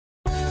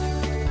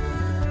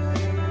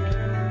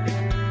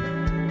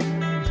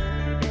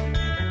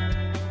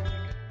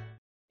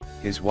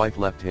His wife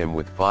left him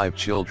with 5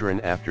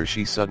 children after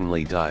she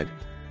suddenly died.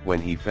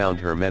 When he found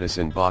her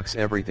medicine box,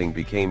 everything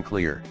became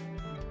clear.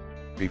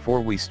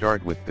 Before we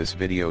start with this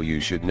video, you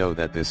should know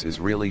that this is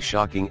really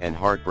shocking and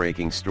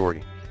heartbreaking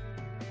story.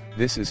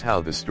 This is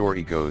how the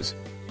story goes.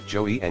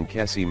 Joey and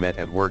Cassie met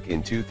at work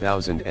in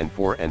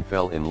 2004 and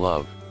fell in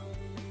love.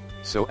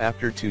 So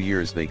after 2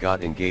 years they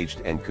got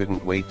engaged and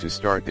couldn't wait to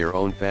start their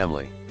own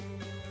family.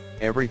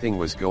 Everything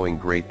was going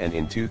great, and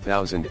in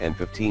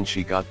 2015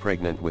 she got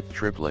pregnant with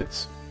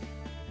triplets.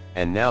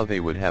 And now they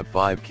would have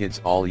 5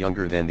 kids, all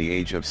younger than the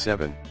age of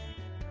 7.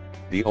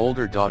 The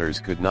older daughters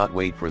could not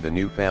wait for the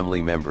new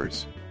family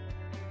members.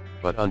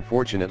 But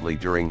unfortunately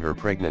during her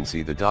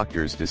pregnancy the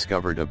doctors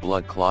discovered a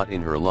blood clot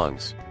in her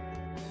lungs.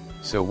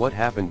 So what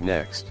happened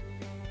next?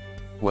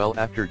 Well,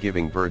 after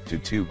giving birth to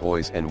 2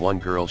 boys and 1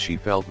 girl she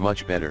felt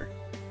much better.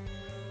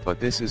 But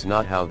this is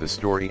not how the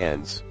story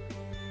ends.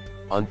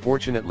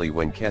 Unfortunately,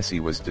 when Cassie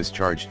was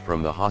discharged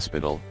from the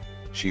hospital,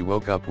 she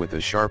woke up with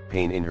a sharp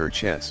pain in her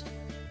chest.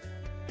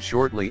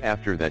 Shortly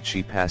after that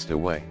she passed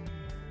away.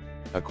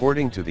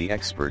 According to the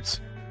experts,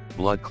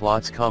 blood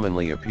clots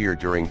commonly appear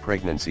during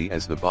pregnancy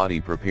as the body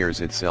prepares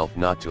itself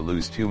not to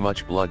lose too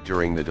much blood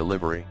during the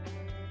delivery.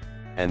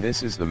 And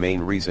this is the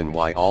main reason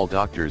why all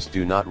doctors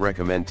do not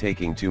recommend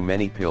taking too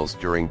many pills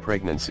during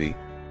pregnancy,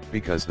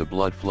 because the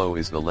blood flow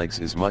in the legs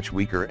is much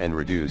weaker and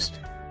reduced,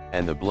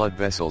 and the blood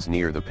vessels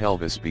near the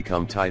pelvis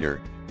become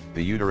tighter,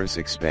 the uterus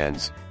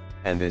expands,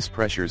 and this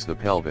pressures the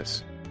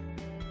pelvis.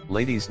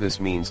 Ladies, this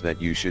means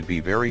that you should be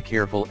very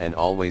careful and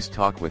always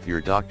talk with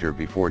your doctor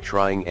before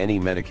trying any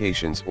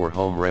medications or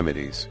home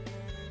remedies.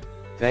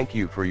 Thank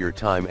you for your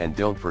time, and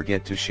don't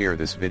forget to share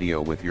this video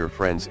with your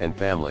friends and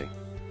family.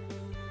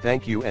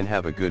 Thank you and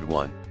have a good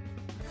one.